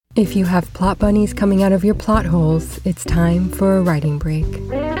If you have plot bunnies coming out of your plot holes, it's time for a writing break.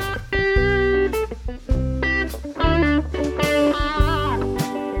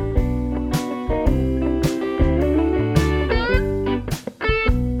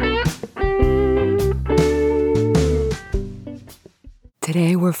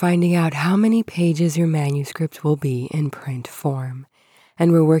 Today we're finding out how many pages your manuscript will be in print form,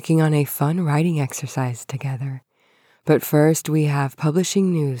 and we're working on a fun writing exercise together. But first, we have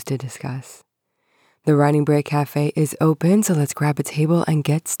publishing news to discuss. The Writing Break Cafe is open, so let's grab a table and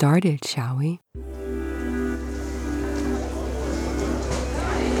get started, shall we?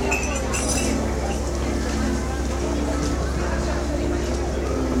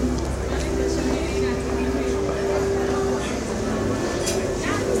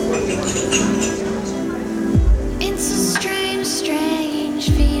 It's a strange,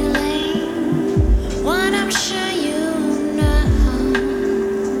 strange feeling, one I'm sure you know.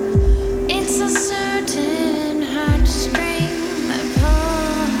 It's a certain heartstring that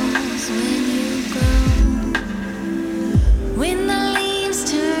pulls when you go. When the leaves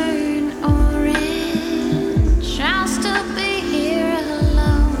turn orange, I'll still be here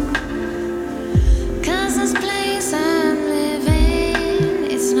alone. 'Cause this place I'm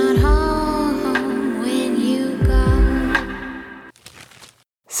living, it's not home when you go.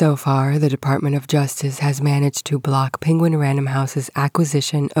 So far, the Department of Justice has managed to block Penguin Random House's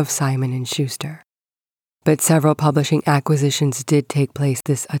acquisition of Simon & Schuster. But several publishing acquisitions did take place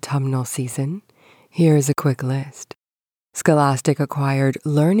this autumnal season. Here's a quick list. Scholastic acquired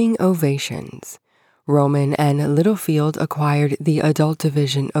Learning Ovations. Rowman and Littlefield acquired the adult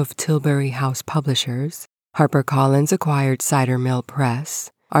division of Tilbury House Publishers. HarperCollins acquired Cider Mill Press.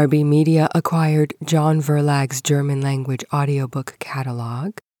 RB Media acquired John Verlag's German-language audiobook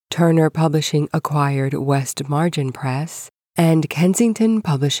catalog. Turner Publishing acquired West Margin Press. And Kensington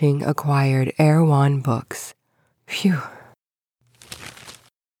Publishing acquired Erewhon Books. Phew.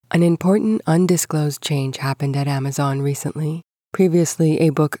 An important undisclosed change happened at Amazon recently. Previously, a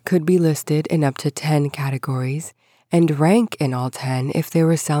book could be listed in up to 10 categories and rank in all 10 if they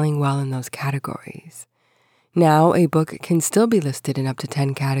were selling well in those categories. Now, a book can still be listed in up to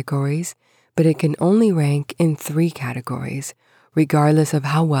 10 categories, but it can only rank in 3 categories, regardless of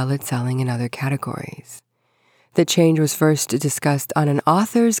how well it's selling in other categories. The change was first discussed on an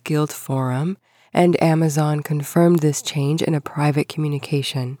Authors Guild forum, and Amazon confirmed this change in a private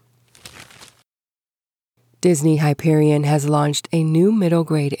communication. Disney Hyperion has launched a new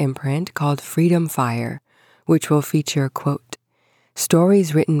middle-grade imprint called Freedom Fire, which will feature, quote,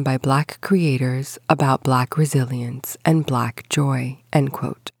 stories written by Black creators about Black resilience and Black joy, end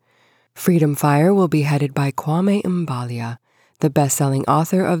quote. Freedom Fire will be headed by Kwame Mbalia, the best-selling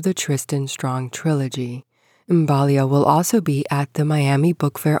author of the Tristan Strong trilogy. Mbalia will also be at the Miami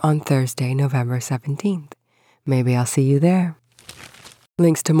Book Fair on Thursday, November 17th. Maybe I'll see you there.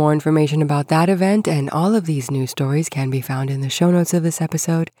 Links to more information about that event and all of these news stories can be found in the show notes of this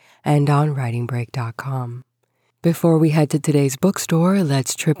episode and on writingbreak.com. Before we head to today's bookstore,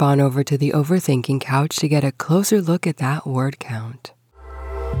 let's trip on over to the Overthinking couch to get a closer look at that word count.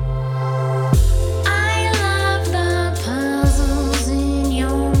 I love the puzzles in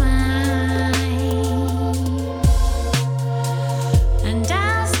your mind, and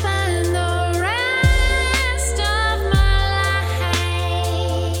I'll spend the rest of my life.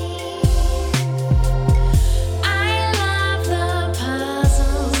 I love the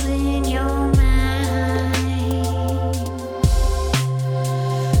puzzles in your mind,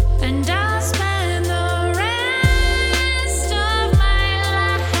 and I'll spend the rest of my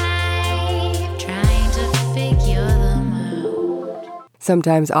life trying to figure them out.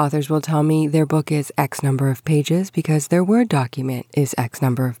 Sometimes authors will tell me their book is X number of pages because their Word document is X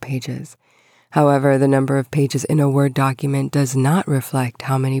number of pages. However, the number of pages in a Word document does not reflect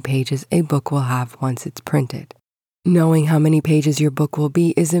how many pages a book will have once it's printed. Knowing how many pages your book will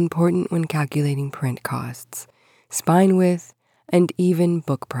be is important when calculating print costs, spine width, and even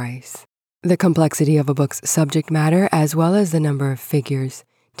book price. The complexity of a book's subject matter, as well as the number of figures,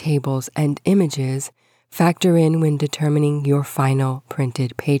 tables, and images, factor in when determining your final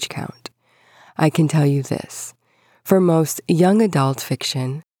printed page count. I can tell you this. For most young adult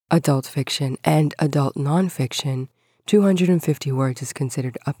fiction, and adult nonfiction, 250 words is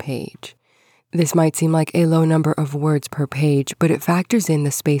considered a page. This might seem like a low number of words per page, but it factors in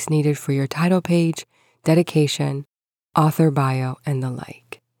the space needed for your title page, dedication, author bio, and the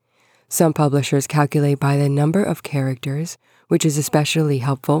like. Some publishers calculate by the number of characters, which is especially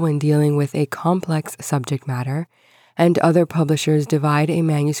helpful when dealing with a complex subject matter, and other publishers divide a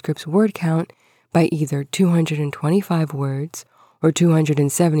manuscript's word count by either 225 words or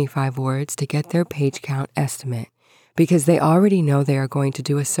 275 words to get their page count estimate because they already know they are going to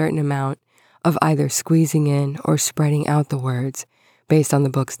do a certain amount of either squeezing in or spreading out the words based on the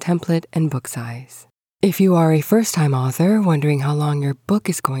book's template and book size. If you are a first-time author wondering how long your book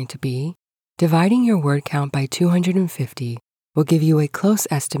is going to be, dividing your word count by 250 will give you a close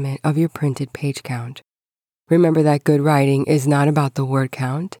estimate of your printed page count. Remember that good writing is not about the word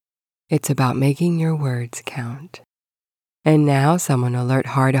count, it's about making your words count. And now, someone alert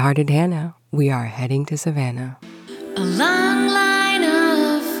hard-hearted Hannah. We are heading to Savannah. A long line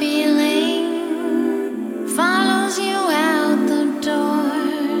of feeling follows you out the door.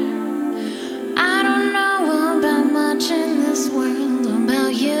 I don't know about much in this world,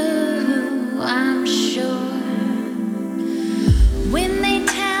 about you, I'm sure. When they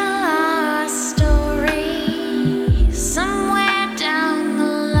tell our story somewhere down the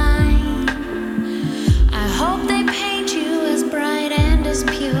line, I hope they paint you as bright and as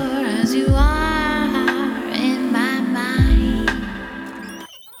pure as you are in my mind.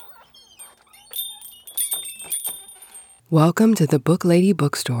 Welcome to the Book Lady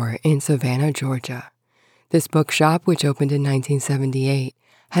Bookstore in Savannah, Georgia. This bookshop, which opened in 1978,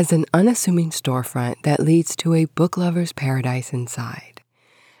 has an unassuming storefront that leads to a book lover's paradise inside.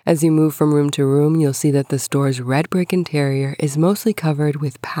 As you move from room to room, you'll see that the store's red brick interior is mostly covered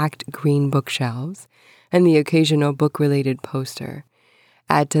with packed green bookshelves and the occasional book-related poster.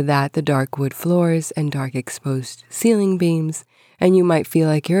 Add to that the dark wood floors and dark exposed ceiling beams, and you might feel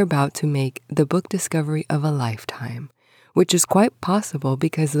like you're about to make the book discovery of a lifetime, which is quite possible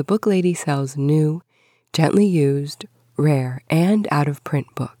because the Book Lady sells new, gently used, rare, and out-of-print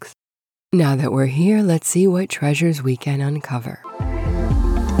books. Now that we're here, let's see what treasures we can uncover.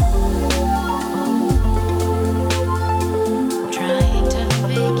 Trying to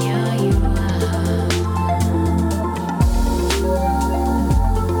figure you out.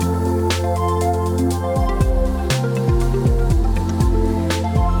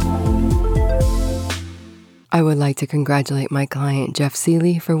 I would like to congratulate my client Jeff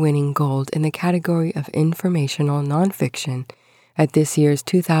Seeley for winning gold in the category of informational nonfiction at this year's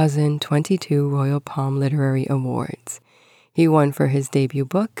 2022 Royal Palm Literary Awards. He won for his debut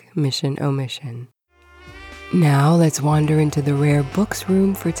book, Mission Omission. Now let's wander into the rare books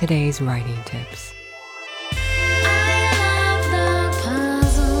room for today's writing tips. I love the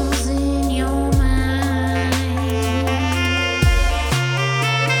puzzles in your mind,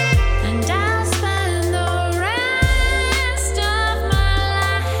 and I'll spend the rest of my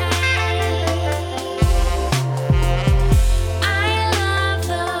life. I love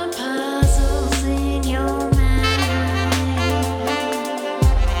the puzzles in your mind,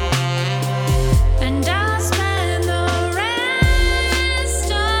 and I'll spend the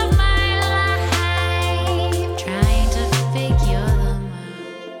rest of my life trying to figure them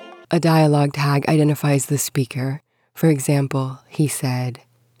out. A dialogue tag identifies the speaker. For example, he said,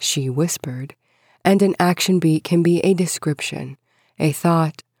 she whispered, and an action beat can be a description, a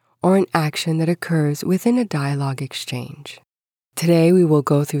thought, or an action that occurs within a dialogue exchange. Today, we will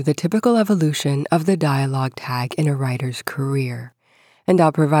go through the typical evolution of the dialogue tag in a writer's career, and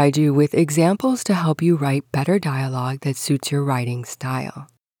I'll provide you with examples to help you write better dialogue that suits your writing style.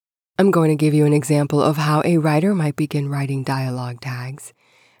 I'm going to give you an example of how a writer might begin writing dialogue tags,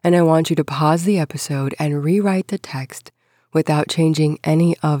 and I want you to pause the episode and rewrite the text without changing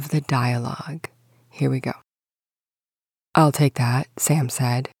any of the dialogue. Here we go. I'll take that, Sam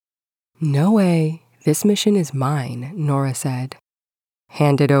said. No way, this mission is mine, Nora said.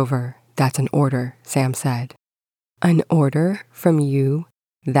 Hand it over, that's an order, Sam said. An order from you?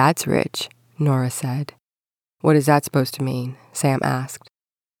 That's rich, Nora said. What is that supposed to mean? Sam asked.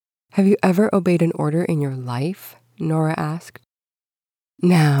 Have you ever obeyed an order in your life? Nora asked.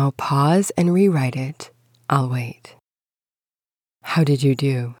 Now pause and rewrite it. I'll wait. How did you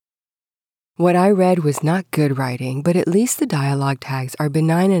do? What I read was not good writing, but at least the dialogue tags are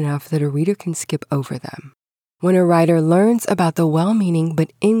benign enough that a reader can skip over them. When a writer learns about the well-meaning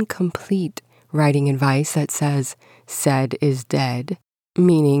but incomplete writing advice that says, said is dead,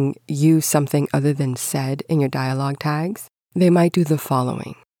 meaning use something other than said in your dialogue tags, they might do the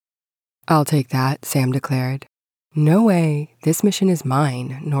following. I'll take that, Sam declared. No way, this mission is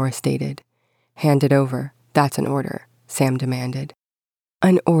mine, Nora stated. Hand it over, that's an order, Sam demanded.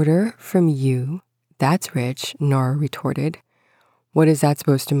 An order from you? That's rich, Nora retorted. What is that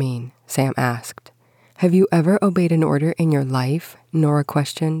supposed to mean? Sam asked. Have you ever obeyed an order in your life? Nora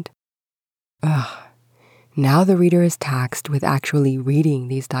questioned. Ugh. Now the reader is taxed with actually reading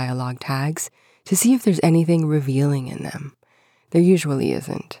these dialogue tags to see if there's anything revealing in them. There usually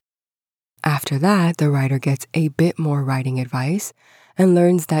isn't. After that, the writer gets a bit more writing advice and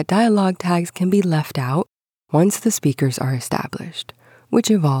learns that dialogue tags can be left out once the speakers are established, which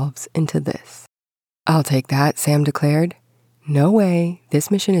evolves into this. "I'll take that," Sam declared. "No way,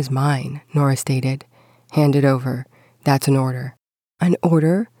 this mission is mine," Nora stated. "Hand it over. That's an order." "An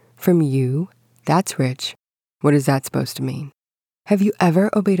order from you? That's rich. What is that supposed to mean?" "Have you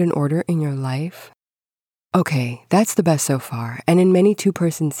ever obeyed an order in your life?" "Okay, that's the best so far, and in many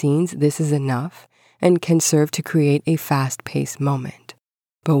two-person scenes, this is enough and can serve to create a fast-paced moment.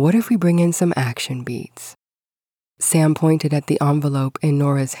 But what if we bring in some action beats?" Sam pointed at the envelope in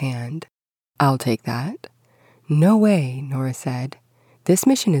Nora's hand. "I'll take that." "No way," Nora said. "This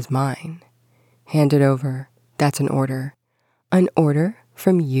mission is mine." "Hand it over. That's an order." "An order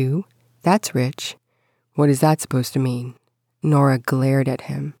from you? That's rich. What is that supposed to mean?" Nora glared at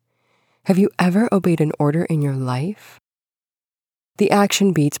him. "Have you ever obeyed an order in your life?" The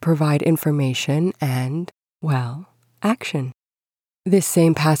action beats provide information and, well, action. This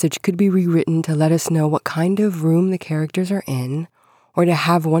same passage could be rewritten to let us know what kind of room the characters are in, or to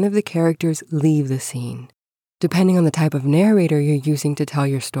have one of the characters leave the scene. Depending on the type of narrator you're using to tell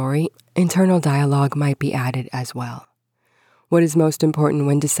your story, internal dialogue might be added as well. What is most important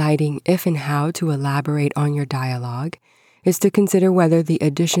when deciding if and how to elaborate on your dialogue is to consider whether the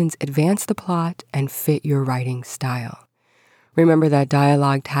additions advance the plot and fit your writing style. Remember that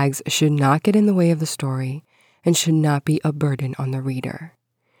dialogue tags should not get in the way of the story and should not be a burden on the reader.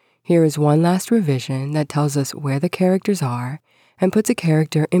 Here is one last revision that tells us where the characters are and puts a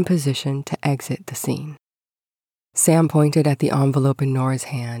character in position to exit the scene. Sam pointed at the envelope in Nora's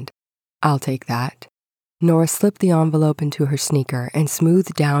hand. "I'll take that." Nora slipped the envelope into her sneaker and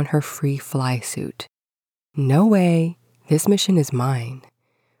smoothed down her free fly suit. "No way. This mission is mine."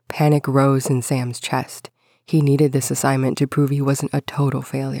 Panic rose in Sam's chest. He needed this assignment to prove he wasn't a total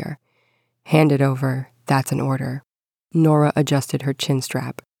failure. "Hand it over. That's an order." Nora adjusted her chin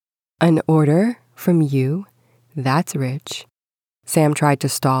strap. "An order from you? That's rich." Sam tried to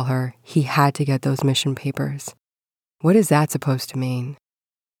stall her. He had to get those mission papers. "What is that supposed to mean?"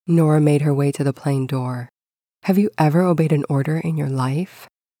 Nora made her way to the plane door. "Have you ever obeyed an order in your life?"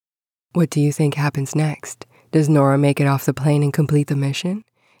 What do you think happens next? Does Nora make it off the plane and complete the mission?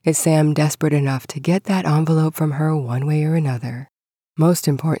 Is Sam desperate enough to get that envelope from her one way or another? Most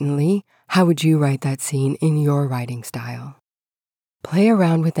importantly, how would you write that scene in your writing style? Play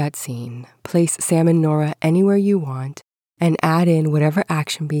around with that scene, place Sam and Nora anywhere you want, and add in whatever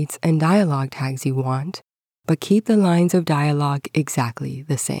action beats and dialogue tags you want, but keep the lines of dialogue exactly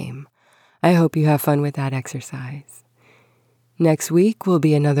the same. I hope you have fun with that exercise. Next week will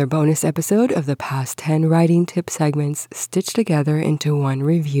be another bonus episode of the past 10 writing tip segments stitched together into one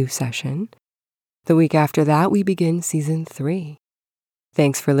review session. The week after that, we begin season 3.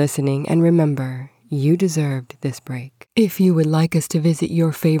 Thanks for listening, and remember, you deserved this break. If you would like us to visit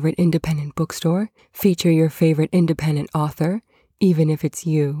your favorite independent bookstore, feature your favorite independent author, even if it's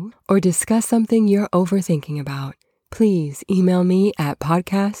you, or discuss something you're overthinking about, please email me at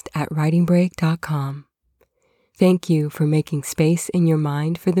podcast@writingbreak.com. Thank you for making space in your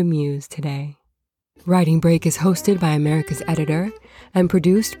mind for the muse today. Writing Break is hosted by America's Editor and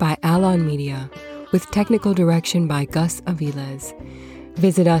produced by Alon Media, with technical direction by Gus Aviles.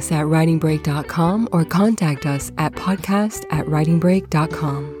 Visit us at writingbreak.com or contact us at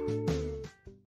podcast@writingbreak.com.